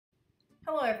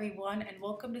Hello everyone and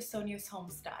welcome to Sonia's Home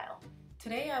Style.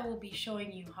 Today I will be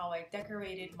showing you how I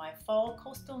decorated my fall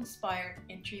coastal inspired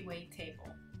entryway table.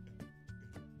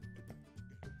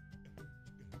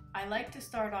 I like to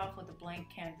start off with a blank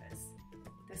canvas.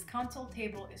 This console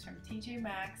table is from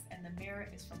TJ-Maxx and the mirror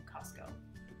is from Costco.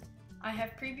 I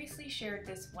have previously shared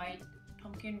this white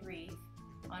pumpkin wreath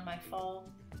on my fall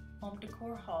home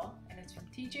decor haul and it's from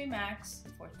TJ-Maxx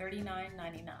for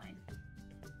 $39.99.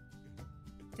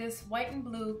 This white and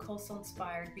blue coastal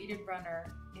inspired beaded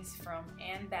runner is from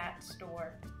And That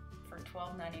store for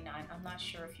 $12.99. I'm not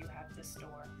sure if you have this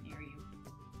store near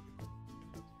you.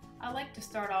 I like to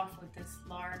start off with this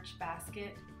large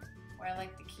basket where I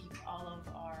like to keep all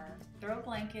of our throw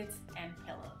blankets and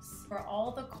pillows. For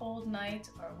all the cold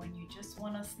nights or when you just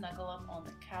want to snuggle up on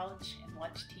the couch and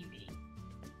watch TV.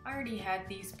 I already had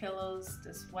these pillows.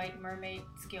 This white mermaid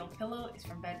scale pillow is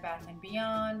from Bed Bath &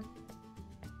 Beyond.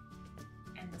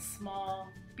 And the small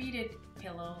beaded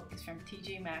pillow is from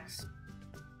TJ-Maxx.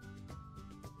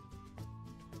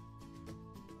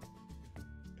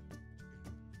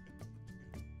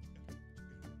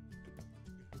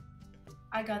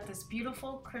 I got this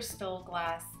beautiful crystal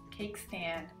glass cake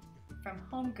stand from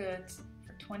HomeGoods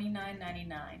for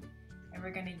 $29.99, and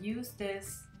we're going to use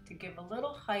this to give a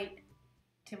little height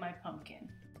to my pumpkin.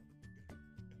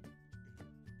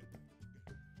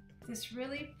 This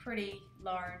really pretty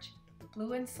large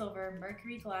blue and silver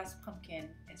mercury glass pumpkin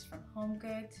is from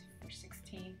HomeGoods for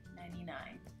 $16.99.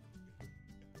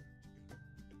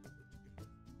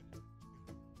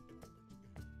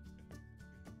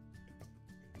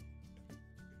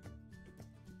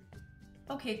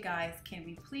 Okay guys, can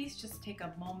we please just take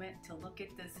a moment to look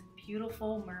at this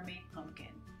beautiful mermaid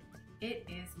pumpkin? It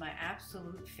is my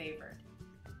absolute favorite.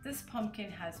 This pumpkin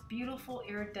has beautiful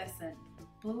iridescent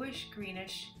bluish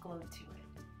greenish glow to it.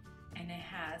 And it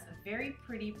has a very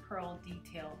pretty pearl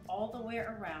detail all the way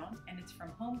around, and it's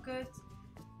from HomeGoods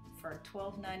for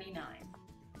 $12.99.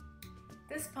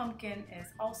 This pumpkin is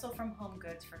also from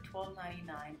HomeGoods for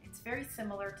 $12.99. It's very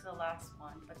similar to the last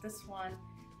one, but this one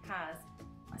has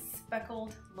a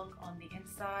speckled look on the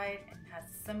inside and has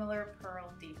a similar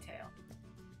pearl detail.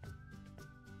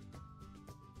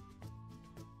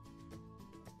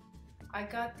 I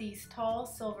got these tall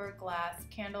silver glass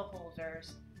candle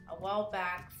holders a while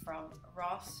back from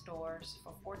Ross stores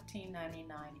for $14.99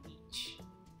 each.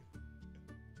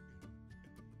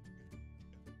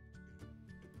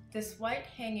 This white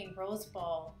hanging rose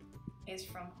ball is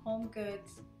from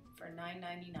HomeGoods for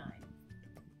 $9.99.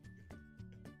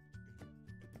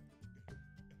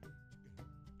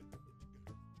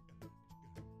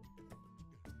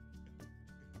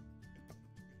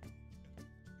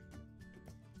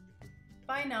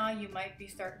 By now, you might be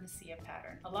starting to see a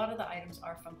pattern. A lot of the items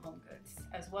are from HomeGoods,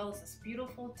 as well as this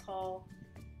beautiful, tall,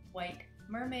 white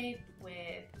mermaid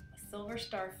with a silver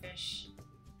starfish.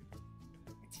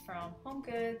 It's from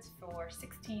HomeGoods for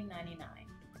 $16.99.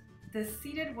 This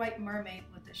seated white mermaid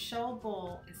with the shell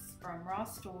bowl is from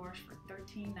Ross stores for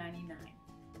 $13.99.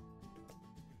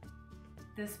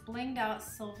 This blinged out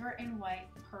silver and white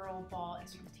pearl ball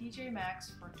is from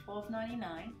TJ-Maxx for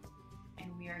 $12.99.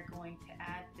 And we are going to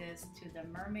add this to the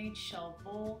mermaid shell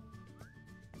bowl.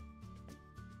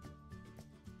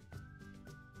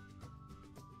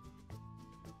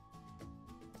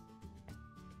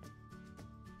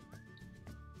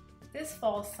 This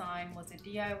fall sign was a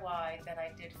DIY that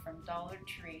I did from Dollar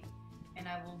Tree, and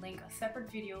I will link a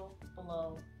separate video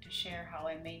below to share how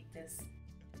I made this.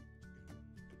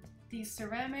 These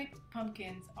ceramic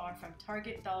pumpkins are from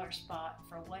Target Dollar Spot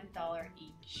for $1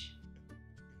 each.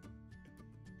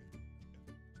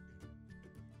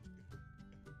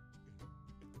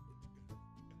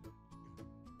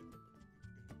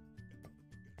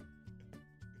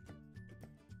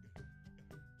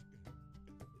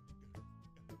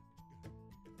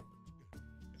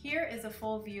 Here is a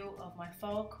full view of my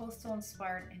fall coastal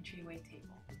inspired entryway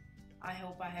table. I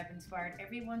hope I have inspired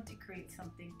everyone to create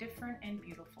something different and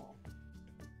beautiful.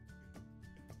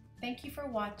 Thank you for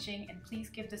watching, and please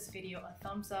give this video a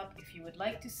thumbs up if you would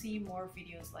like to see more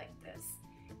videos like this.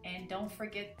 And don't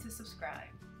forget to subscribe.